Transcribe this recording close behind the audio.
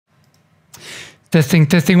Testing,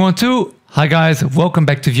 testing, 1, 2. Hi guys, welcome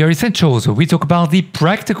back to VR Essentials, where we talk about the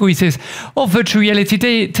practical uses of virtual reality.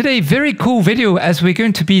 Today, very cool video, as we're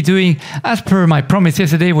going to be doing, as per my promise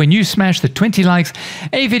yesterday when you smashed the 20 likes,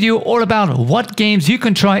 a video all about what games you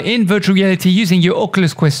can try in virtual reality using your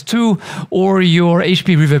Oculus Quest 2 or your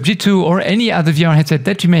HP Reverb G2 or any other VR headset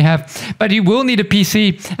that you may have. But you will need a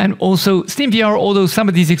PC and also SteamVR, although some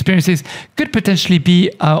of these experiences could potentially be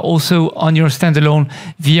also on your standalone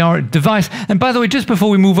VR device. And by the way, just before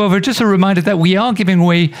we move over, just a reminder that we are giving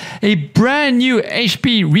away a brand new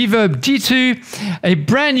HP Reverb G2, a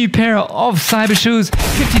brand new pair of cyber shoes,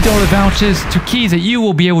 $50 vouchers to keys that you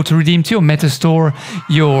will be able to redeem to your Meta store,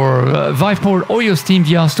 your Viveport or your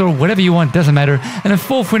SteamVR store, whatever you want, doesn't matter. And a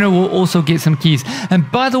fourth winner will also get some keys. And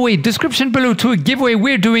by the way, description below to a giveaway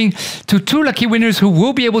we're doing to 2 lucky winners who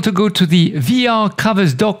will be able to go to the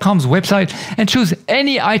vrcovers.com's website and choose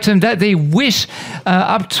any item that they wish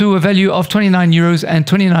up to a value of €29 and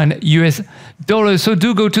 29 US dollars. So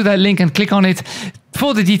do go to that link and click on it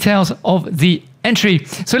for the details of the entry.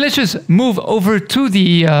 So let's just move over to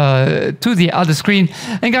the other screen.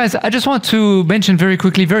 And guys, I just want to mention very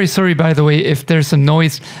quickly, very sorry by the way if there's some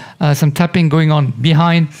noise, some tapping going on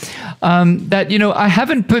behind, that, you know, I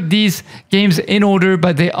haven't put these games in order,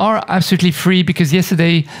 but they are absolutely free, because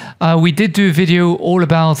yesterday we did do a video all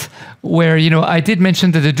about where, you know, I did mention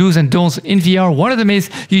that the do's and don'ts in VR. One of them is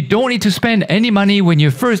you don't need to spend any money when you're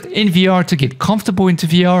first in VR to get comfortable into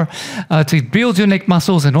VR, to build your neck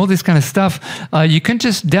muscles and all this kind of stuff. You can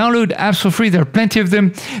just download apps for free. There are plenty of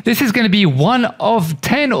them. This is going to be one of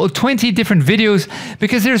 10 or 20 different videos,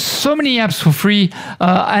 because there's so many apps for free.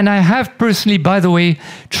 And I have personally, by the way,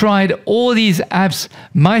 tried all these apps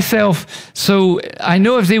myself. So I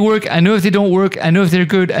know if they work, I know if they don't work, I know if they're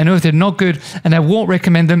good, I know if they're not good, and I won't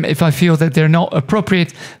recommend them if I feel that they're not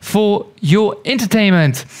appropriate for your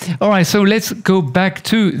entertainment. All right, so let's go back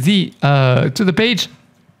to the page.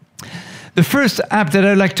 The first app that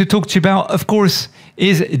I'd like to talk to you about, of course,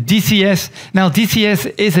 is DCS. Now,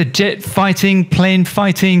 DCS is a jet fighting, plane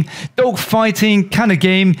fighting, dog fighting kind of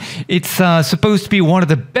game. It's supposed to be one of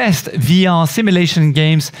the best VR simulation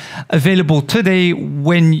games available today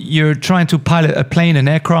when you're trying to pilot a plane, an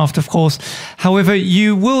aircraft, of course. However,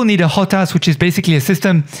 you will need a Hotas, which is basically a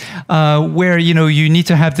system where, you know, you need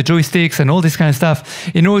to have the joysticks and all this kind of stuff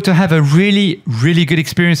in order to have a really, really good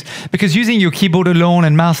experience, because using your keyboard alone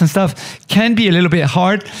and mouse and stuff can be a little bit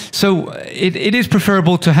hard. So it is preferable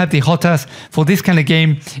to have the Hotas for this kind of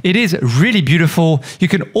game. It is really beautiful. You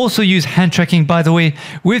can also use hand tracking, by the way,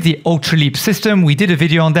 with the Ultraleap system. We did a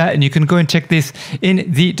video on that, and you can go and check this in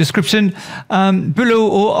the description below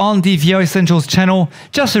or on the VR Essentials channel.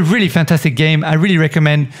 Just a really fantastic game. I really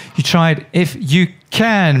recommend you try it if you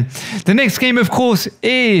can. The next game, of course,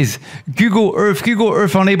 is Google Earth. Google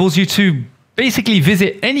Earth enables you to basically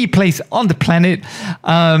visit any place on the planet,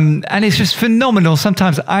 and it's just phenomenal.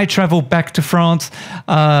 Sometimes I travel back to France,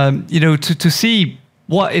 you know, to see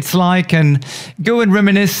what it's like and go and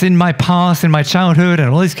reminisce in my past, in my childhood, and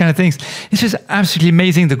all these kind of things. It's just absolutely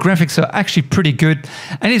amazing. The graphics are actually pretty good,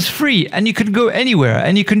 and it's free, and you can go anywhere,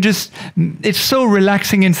 and you can just, it's so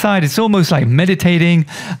relaxing inside. It's almost like meditating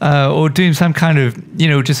or doing some kind of, you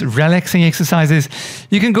know, just relaxing exercises.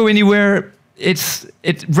 You can go anywhere.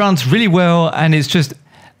 It runs really well, and it's just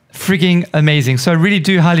freaking amazing. So I really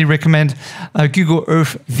do highly recommend Google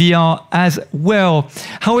Earth VR as well.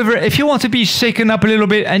 However, if you want to be shaken up a little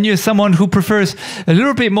bit and you're someone who prefers a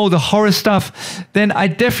little bit more the horror stuff, then I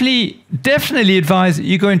definitely advise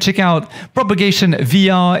you go and check out Propagation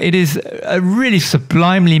VR. It is a really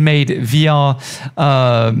sublimely made VR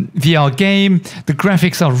game. The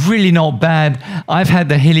graphics are really not bad. I've had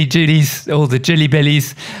the Hilly Jillies or the Jelly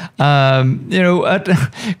Bellies, you know,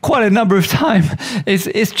 quite a number of times.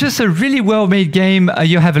 It's just a really well-made game.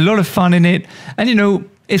 You have a lot of fun in it, and, you know,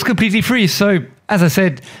 it's completely free. So, as I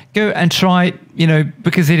said, go and try it, you know,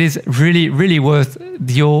 because it is really, really worth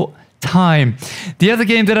your time. The other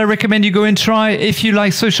game that I recommend you go and try if you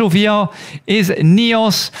like social VR is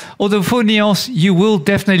Neos. Although for Neos, you will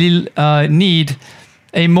definitely need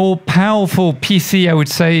a more powerful PC, I would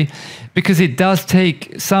say, because it does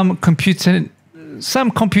take some computation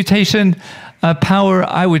power,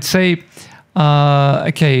 I would say.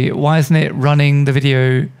 Okay, why isn't it running the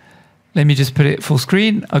video? Let me just put it full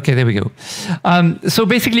screen. Okay, there we go. So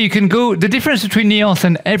basically you can go, the difference between Neos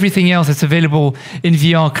and everything else that's available in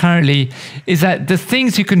VR currently is that the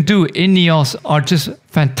things you can do in Neos are just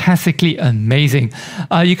fantastically amazing.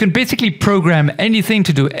 You can basically program anything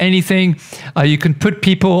to do anything. You can put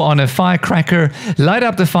people on a firecracker, light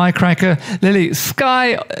up the firecracker, literally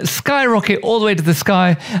skyrocket all the way to the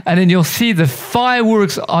sky, and then you'll see the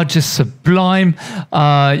fireworks are just sublime.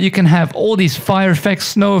 You can have all these fire effects,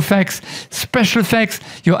 snow effects, special effects.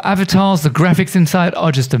 Your avatars, the graphics inside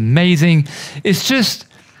are just amazing. It's just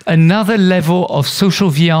another level of social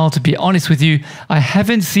VR, to be honest with you. I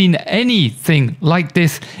haven't seen anything like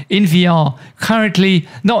this in VR currently,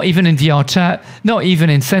 not even in VR chat, not even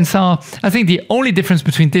in Sensor. I think the only difference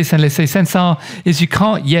between this and, let's say, Sensor is you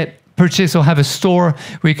can't yet purchase or have a store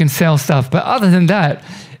where you can sell stuff. But other than that,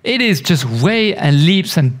 it is just way and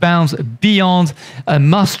leaps and bounds beyond a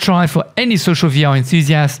must-try for any social VR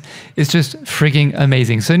enthusiast. It's just freaking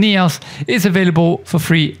amazing. So Neos is available for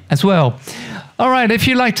free as well. All right, if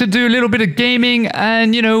you like to do a little bit of gaming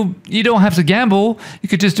and, you know, you don't have to gamble, you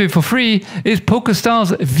could just do it for free, is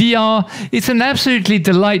PokerStars VR. It's an absolutely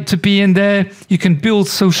delight to be in there. You can build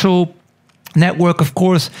social network, of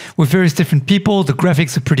course, with various different people. The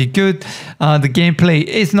graphics are pretty good. The gameplay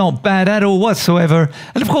is not bad at all whatsoever.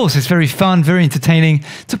 And of course, it's very fun, very entertaining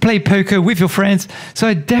to play poker with your friends. So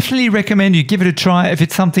I definitely recommend you give it a try if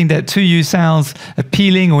it's something that to you sounds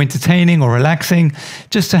appealing or entertaining or relaxing,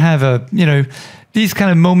 just to have a, you know, these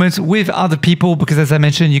kind of moments with other people, because as I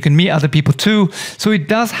mentioned, you can meet other people too. So it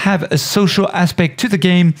does have a social aspect to the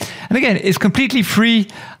game. And again, it's completely free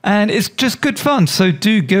and it's just good fun. So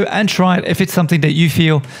do go and try it if it's something that you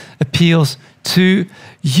feel appeals to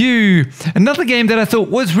you. Another game that I thought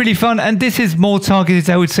was really fun, and this is more targeted,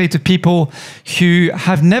 I would say, to people who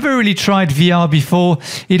have never really tried VR before.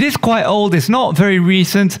 It is quite old, it's not very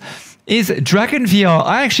recent, is Dragon VR.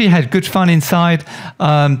 I actually had good fun inside.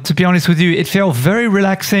 To be honest with you, it felt very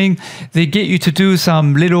relaxing. They get you to do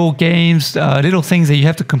some little games, little things that you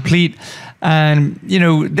have to complete. And, you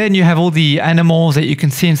know, then you have all the animals that you can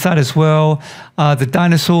see inside as well, the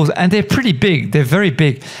dinosaurs, and they're pretty big. They're very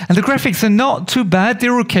big. And the graphics are not too bad.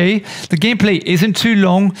 They're okay. The gameplay isn't too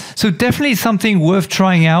long. So definitely something worth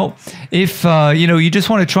trying out if, you know, you just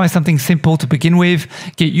want to try something simple to begin with,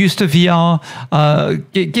 get used to VR,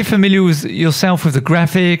 get familiar with yourself with the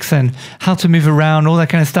graphics and how to move around, all that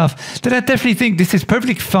kind of stuff. Then I definitely think this is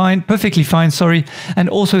perfectly fine, sorry, and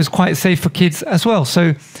also is quite safe for kids as well.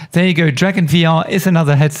 So there you go. Dragon VR is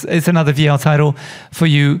another VR title for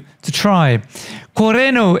you to try.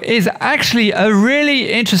 Coreno is actually a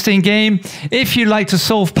really interesting game. If you like to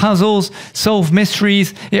solve puzzles, solve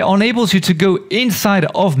mysteries, it enables you to go inside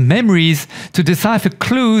of memories to decipher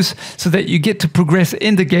clues so that you get to progress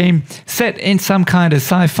in the game, set in some kind of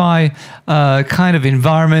sci-fi kind of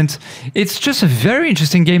environment. It's just a very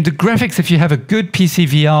interesting game. The graphics, if you have a good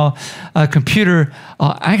PCVR computer,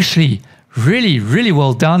 are actually really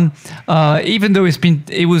well done. Even though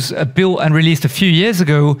it was built and released a few years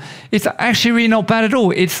ago, it's actually really not bad at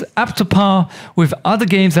all. It's up to par with other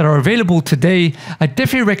games that are available today. I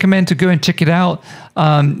definitely recommend to go and check it out.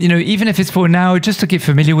 You know, even if it's for an hour, just to get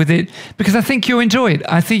familiar with it, because I think you'll enjoy it.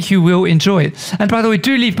 I think you will enjoy it. And by the way,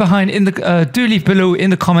 do leave below in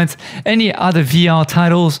the comments any other VR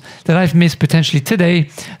titles that I've missed potentially today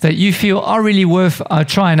that you feel are really worth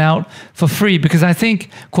trying out for free, because I think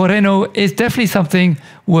Coreno is definitely something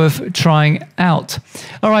worth trying out.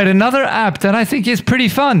 All right, another app that I think is pretty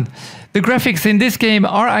fun. The graphics in this game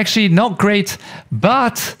are actually not great,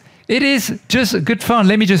 but it is just good fun.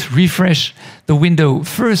 Let me just refresh the window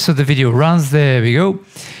first so the video runs. There we go.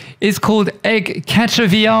 It's called Egg Catcher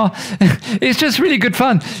VR. It's just really good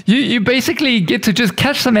fun. You basically get to just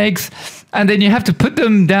catch some eggs, and then you have to put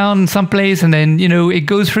them down someplace, and then, you know, it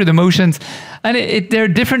goes through the motions. And there are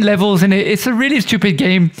different levels, and it's a really stupid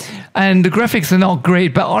game, and the graphics are not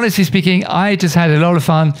great. But honestly speaking, I just had a lot of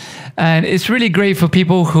fun, and it's really great for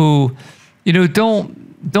people who, you know, don't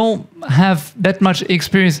have that much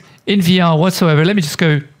experience in VR whatsoever. Let me just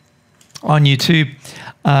go on YouTube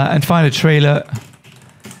and find a trailer,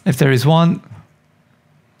 if there is one.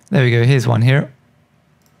 There we go. Here's one here.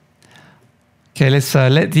 Okay, let's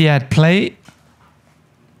let the ad play.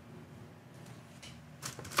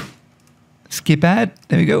 Skip ad.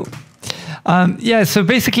 There we go. Yeah, so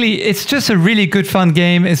basically, it's just a really good fun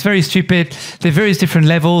game. It's very stupid. There are various different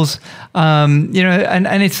levels, you know,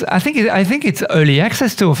 and it's I think it's early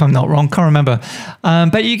access still, if I'm not wrong. Can't remember.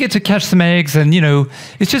 But you get to catch some eggs, and you know,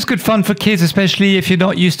 it's just good fun for kids, especially if you're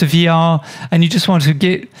not used to VR and you just want to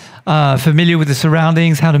get familiar with the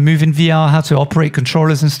surroundings, how to move in VR, how to operate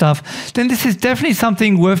controllers and stuff, then this is definitely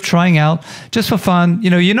something worth trying out just for fun. You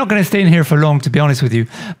know, you're not going to stay in here for long, to be honest with you,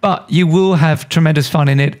 but you will have tremendous fun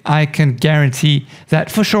in it. I can guarantee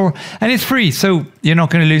that for sure. And it's free, so you're not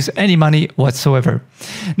going to lose any money whatsoever.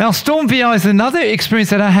 Now, SteamVR is another experience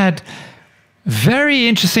that I had. Very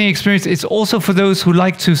interesting experience. It's also for those who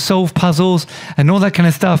like to solve puzzles and all that kind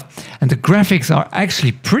of stuff. And the graphics are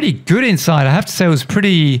actually pretty good inside. I have to say I was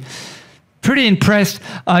pretty impressed.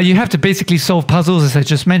 You have to basically solve puzzles, as I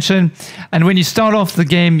just mentioned. And when you start off the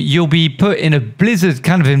game, you'll be put in a blizzard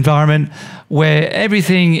kind of environment where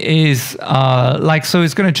everything is like so.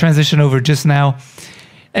 It's going to transition over just now.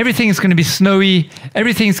 Everything is going to be snowy.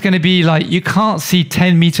 Everything's going to be like you can't see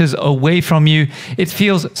 10 meters away from you. It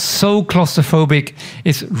feels so claustrophobic.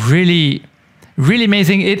 It's really, really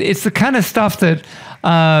amazing. It's the kind of stuff that,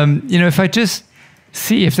 you know, if I just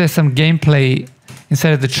see if there's some gameplay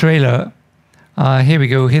instead of the trailer. Here we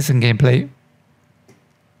go. Here's some gameplay.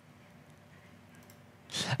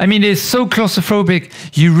 I mean, it's so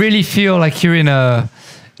claustrophobic. You really feel like you're in a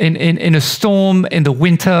storm in the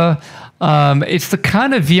winter. It's the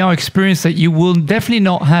kind of VR experience that you will definitely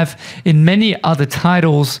not have in many other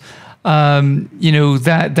titles, you know,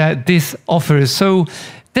 that this offers. So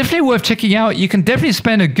definitely worth checking out. You can definitely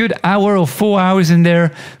spend a good hour or 4 hours in there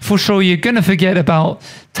for sure. You're going to forget about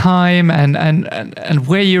time and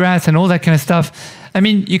where you're at and all that kind of stuff. I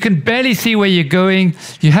mean, you can barely see where you're going.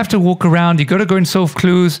 You have to walk around. You got to go and solve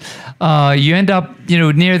clues. You end up, you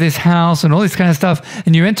know, near this house and all this kind of stuff.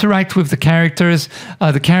 And you interact with the characters.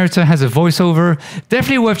 The character has a voiceover.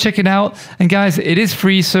 Definitely worth checking out. And guys, it is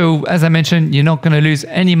free. So as I mentioned, you're not going to lose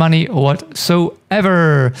any money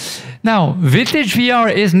whatsoever. Now, Vintage VR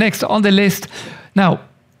is next on the list. Now,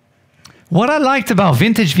 what I liked about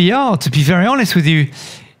Vintage VR, to be very honest with you,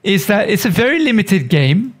 is that it's a very limited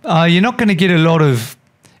game. You're not going to get a lot of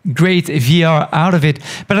great VR out of it.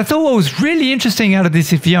 But I thought what was really interesting out of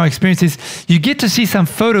this VR experience is you get to see some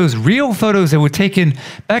photos, real photos that were taken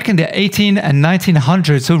back in the 18 and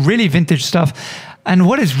 1900s, so really vintage stuff. And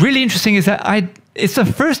what is really interesting is that it's the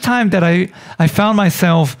first time that I found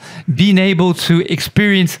myself being able to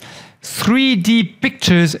experience 3D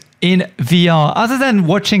pictures in VR, other than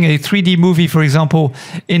watching a 3D movie, for example,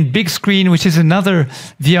 in big screen, which is another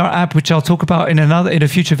VR app, which I'll talk about in a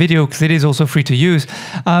future video because it is also free to use.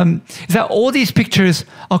 Is that all these pictures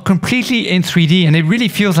are completely in 3D, and it really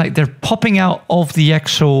feels like they're popping out of the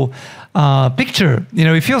actual picture. You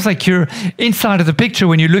know, it feels like you're inside of the picture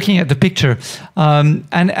when you're looking at the picture.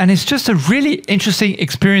 And it's just a really interesting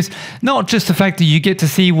experience. Not just the fact that you get to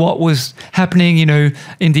see what was happening, you know,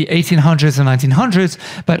 in the 1800s and 1900s,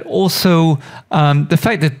 but also the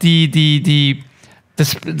fact that the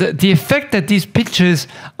effect that these pictures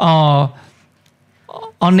are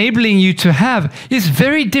enabling you to have is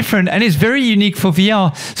very different and is very unique for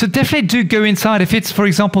VR. So definitely do go inside if it's, for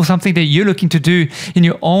example, something that you're looking to do in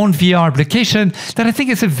your own VR application. That I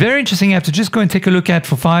think is a very interesting app to just go and take a look at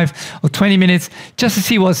for 5 or 20 minutes just to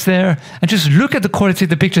see what's there and just look at the quality of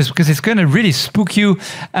the pictures, because it's going to really spook you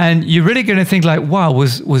and you're really going to think like, wow,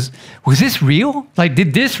 was this real? Like,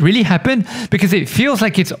 did this really happen? Because it feels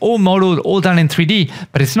like it's all modeled, all done in 3D,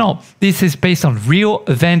 but it's not. This is based on real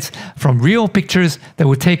events from real pictures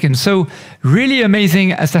that were taken. So really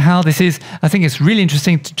amazing as to how this is. I think it's really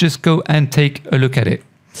interesting to just go and take a look at it.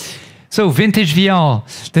 So Vintage VR.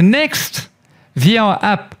 The next VR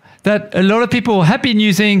app that a lot of people have been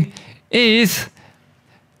using is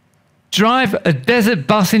drive a desert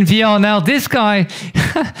bus in VR. Now this guy,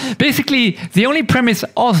 basically the only premise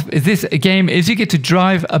of this game is you get to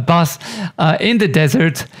drive a bus in the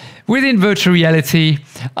desert within virtual reality.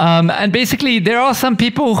 And basically there are some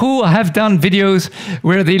people who have done videos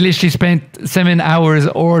where they literally spent 7 hours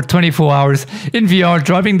or 24 hours in VR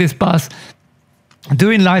driving this bus,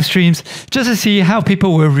 doing live streams just to see how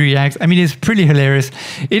people will react. I mean, it's pretty hilarious.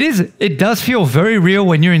 It does feel very real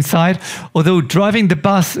when you're inside, although driving the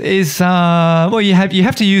bus is, well, you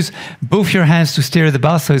have to use both your hands to steer the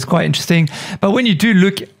bus, so it's quite interesting. But when you do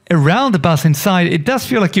look around the bus inside, it does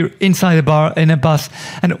feel like you're inside in a bus.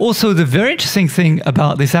 And also the very interesting thing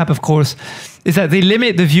about this app, of course, is that they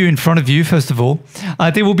limit the view in front of you, first of all.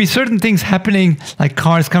 There will be certain things happening, like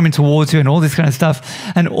cars coming towards you and all this kind of stuff.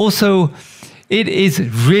 And also, it is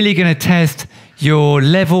really going to test your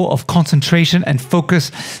level of concentration and focus.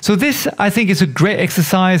 So this, I think, is a great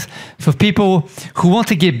exercise for people who want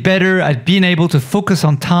to get better at being able to focus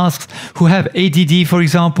on tasks, who have ADD, for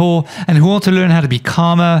example, and who want to learn how to be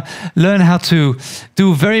calmer, learn how to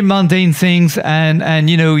do very mundane things, and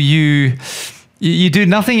you know, you do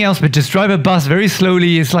nothing else but just drive a bus very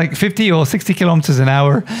slowly. It's like 50 or 60 kilometers an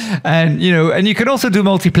hour. And, and you can also do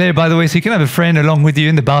multiplayer, by the way. So you can have a friend along with you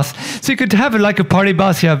in the bus. So you could have like a party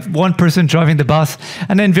bus. You have one person driving the bus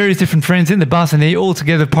and then various different friends in the bus and they all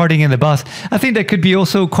together partying in the bus. I think that could be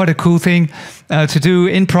also quite a cool thing to do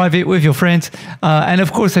in private with your friends. And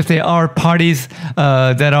of course, if there are parties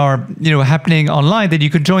that are, happening online, then you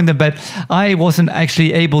could join them. But I wasn't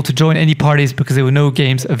actually able to join any parties because there were no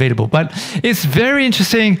games available. But it's very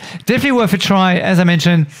interesting, definitely worth a try. As I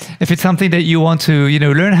mentioned, if it's something that you want to,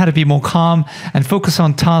 learn how to be more calm and focus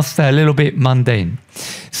on tasks that are a little bit mundane.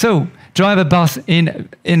 So drive a bus in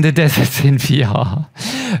the desert in VR.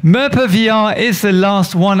 Merpa VR is the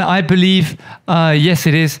last one, I believe. Yes,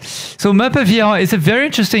 it is. So Merpa VR is a very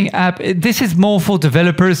interesting app. This is more for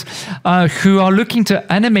developers who are looking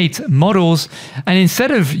to animate models. And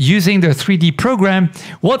instead of using their 3D program,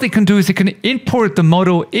 what they can do is they can import the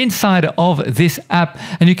model inside of this app.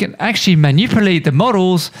 And you can actually manipulate the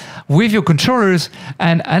models with your controllers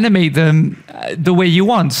and animate them the way you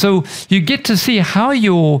want. So you get to see how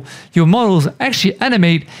your models actually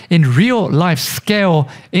animate in real life scale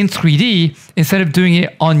in 3D instead of doing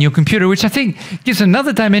it on your computer, which I think gives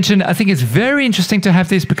another dimension. I think it's very interesting to have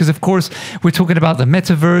this because, of course, we're talking about the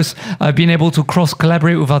metaverse, being able to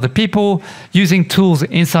cross-collaborate with other people, using tools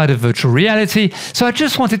inside of virtual reality. So I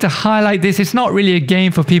just wanted to highlight this. It's not really a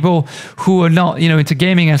game for people who are not, into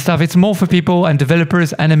gaming and stuff. It's more for people and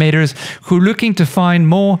developers, animators who are looking to find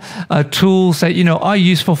more tools that, are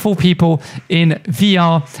useful for people in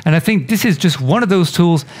VR. And I think this is just one of those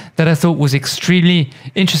tools that I thought was extremely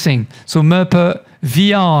interesting. So Merpa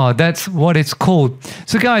VR, that's what it's called.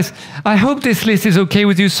 So guys, I hope this list is okay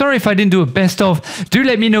with you. Sorry if I didn't do a best of. Do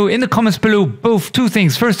let me know in the comments below two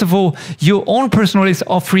things. First of all, your own personal list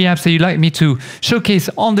of free apps that you'd like me to showcase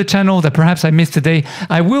on the channel that perhaps I missed today.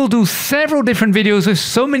 I will do several different videos with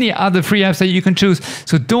so many other free apps that you can choose.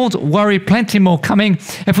 So don't worry, plenty more coming.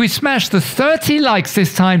 If we smash the 30 likes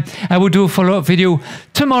this time, I will do a follow-up video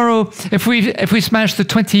tomorrow. If we smash the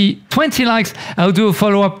 20 likes, I'll do a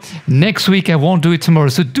follow-up next week. I won't do it tomorrow.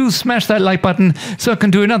 So do smash that like button so I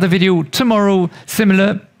can do another video tomorrow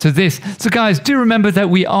similar to this. So guys, do remember that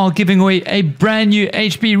we are giving away a brand new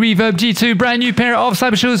HP Reverb G2, brand new pair of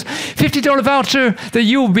cyber shoes, $50 voucher that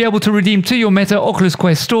you'll be able to redeem to your Meta Oculus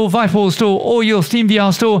Quest store, Vive store, or your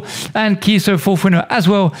SteamVR store, and Keyserve 4th winner as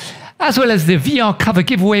well as the VR cover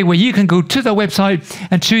giveaway where you can go to the website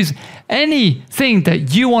and choose anything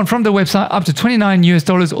that you want from the website, up to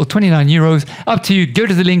 $29 or 29 euros, up to you. Go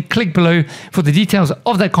to the link, click below for the details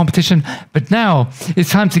of that competition. But now it's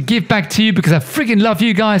time to give back to you because I freaking love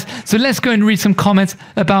you guys. So let's go and read some comments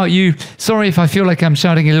about you. Sorry if I feel like I'm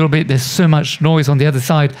shouting a little bit. There's so much noise on the other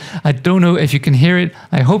side. I don't know if you can hear it.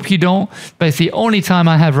 I hope you don't, but it's the only time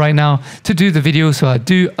I have right now to do the video. So I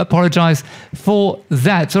do apologize for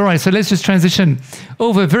that. All right, so let's just transition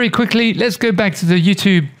over very quickly. Let's go back to the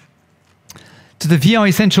VR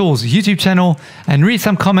Essentials YouTube channel and read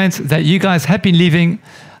some comments that you guys have been leaving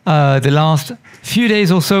the last few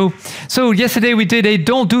days or so. So yesterday we did a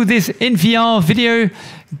don't do this in VR video.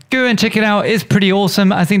 Go and check it out. It's pretty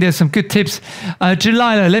awesome. I think there's some good tips.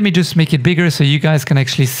 Jalila, let me just make it bigger so you guys can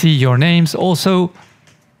actually see your names also.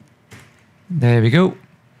 There we go.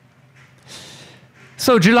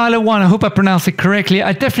 So Jalila 1, I hope I pronounced it correctly.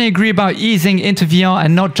 I definitely agree about easing into VR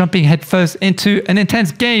and not jumping headfirst into an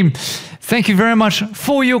intense game. Thank you very much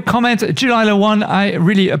for your comment, Jalila 1. I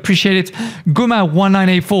really appreciate it.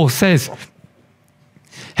 Guma1984 says,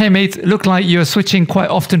 hey mate, look like you're switching quite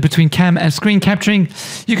often between cam and screen capturing.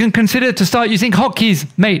 You can consider to start using hotkeys,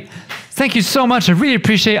 mate. Thank you so much. I really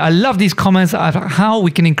appreciate it. I love these comments of how we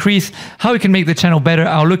can increase, how we can make the channel better.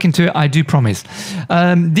 I'll look into it, I do promise. D.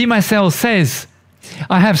 Mycel says,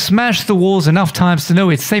 I have smashed the walls enough times to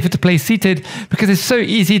know it's safer to play seated because it's so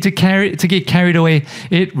easy to get carried away.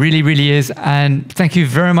 It really, really is. And thank you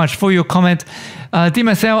very much for your comment. D.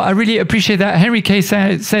 Marcel, I really appreciate that. Henry K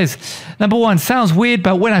says, number one, sounds weird,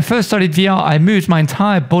 but when I first started VR, I moved my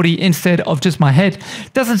entire body instead of just my head.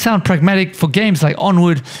 Doesn't sound pragmatic for games like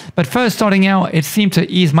Onward, but first starting out, it seemed to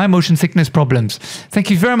ease my motion sickness problems.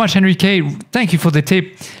 Thank you very much, Henry K. Thank you for the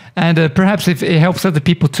tip. And perhaps if it helps other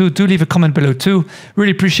people too, do leave a comment below too.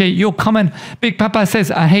 Really appreciate your comment. Big Papa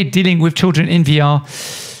says, I hate dealing with children in VR.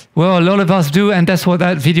 Well, a lot of us do, and that's what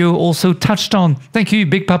that video also touched on. Thank you,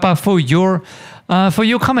 Big Papa, for your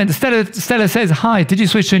comment. Stella says, hi, did you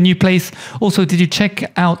switch to a new place? Also, did you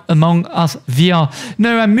check out Among Us VR?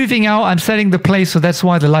 No, I'm moving out. I'm setting the place, so that's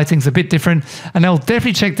why the lighting's a bit different. And I'll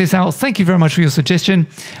definitely check this out. Thank you very much for your suggestion.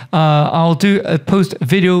 I'll do a post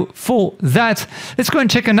video for that. Let's go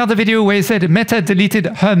and check another video where it said Meta deleted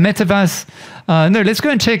her metaverse. No, let's go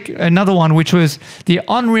and check another one, which was the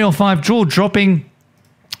Unreal 5 jaw-dropping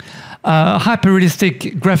hyper-realistic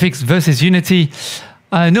graphics versus Unity.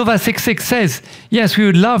 Nova66 says, yes, we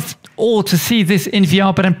would love all to see this in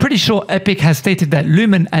VR, but I'm pretty sure Epic has stated that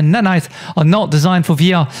Lumen and Nanite are not designed for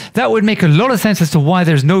VR. That would make a lot of sense as to why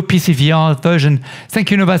there's no PCVR version.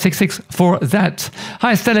 Thank you, Nova66, for that.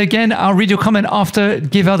 Hi, Stella, again. I'll read your comment after,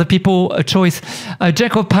 give other people a choice.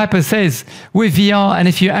 Jacob Piper says, with VR, and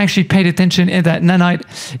if you actually paid attention in that Nanite,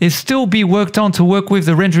 it still be worked on to work with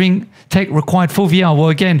the rendering tech required for VR. Well,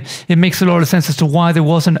 again, it makes a lot of sense as to why there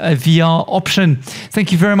wasn't a VR option.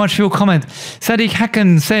 Thank you very much for your comment. Sadiq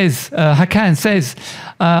Hakan says,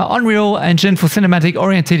 Unreal Engine for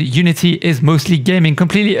cinematic-oriented Unity is mostly gaming.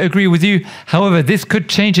 Completely agree with you. However, this could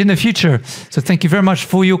change in the future. So thank you very much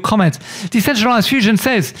for your comment. Decentralized Fusion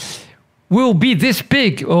says, will be this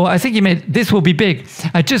big, or I think he meant this will be big.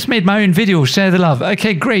 I just made my own video, share the love.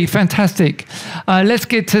 Okay, great, fantastic. Let's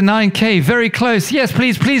get to 9K, very close. Yes,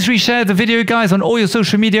 please reshare the video, guys, on all your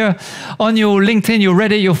social media, on your LinkedIn, your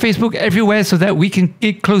Reddit, your Facebook, everywhere, so that we can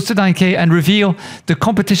get close to 9K and reveal the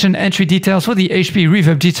competition entry details for the HP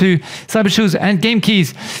Reverb G2, Cybershoes, and Game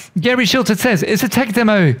Keys. Gary Shilton says, it's a tech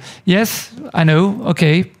demo. Yes, I know,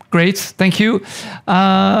 okay. Great, thank you.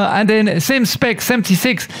 And then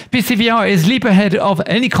SimSpec76, PCVR is leap ahead of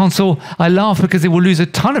any console. I laugh because it will lose a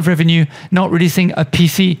ton of revenue not releasing a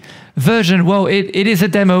PC version. Well, it is a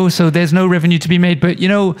demo, so there's no revenue to be made. But, you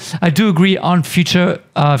know, I do agree on future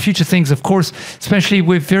things, of course, especially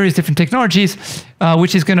with various different technologies,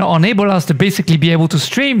 which is going to enable us to basically be able to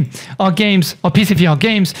stream our games, our PCVR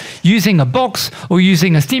games, using a box or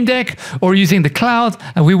using a Steam Deck or using the cloud,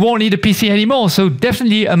 and we won't need a PC anymore. So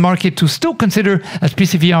definitely a market to still consider, as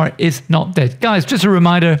PCVR is not dead. Guys, just a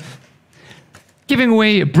reminder, giving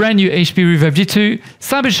away a brand new HP Reverb G2,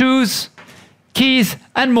 Cybershoes, keys,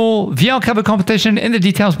 and more VR cover competition in the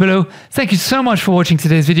details below. Thank you so much for watching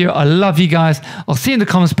today's video. I love you guys. I'll see you in the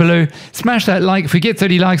comments below. Smash that like. If we get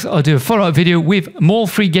 30 likes, I'll do a follow-up video with more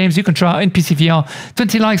free games you can try out in PCVR.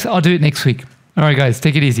 20 likes, I'll do it next week. All right, guys,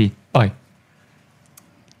 take it easy. Bye.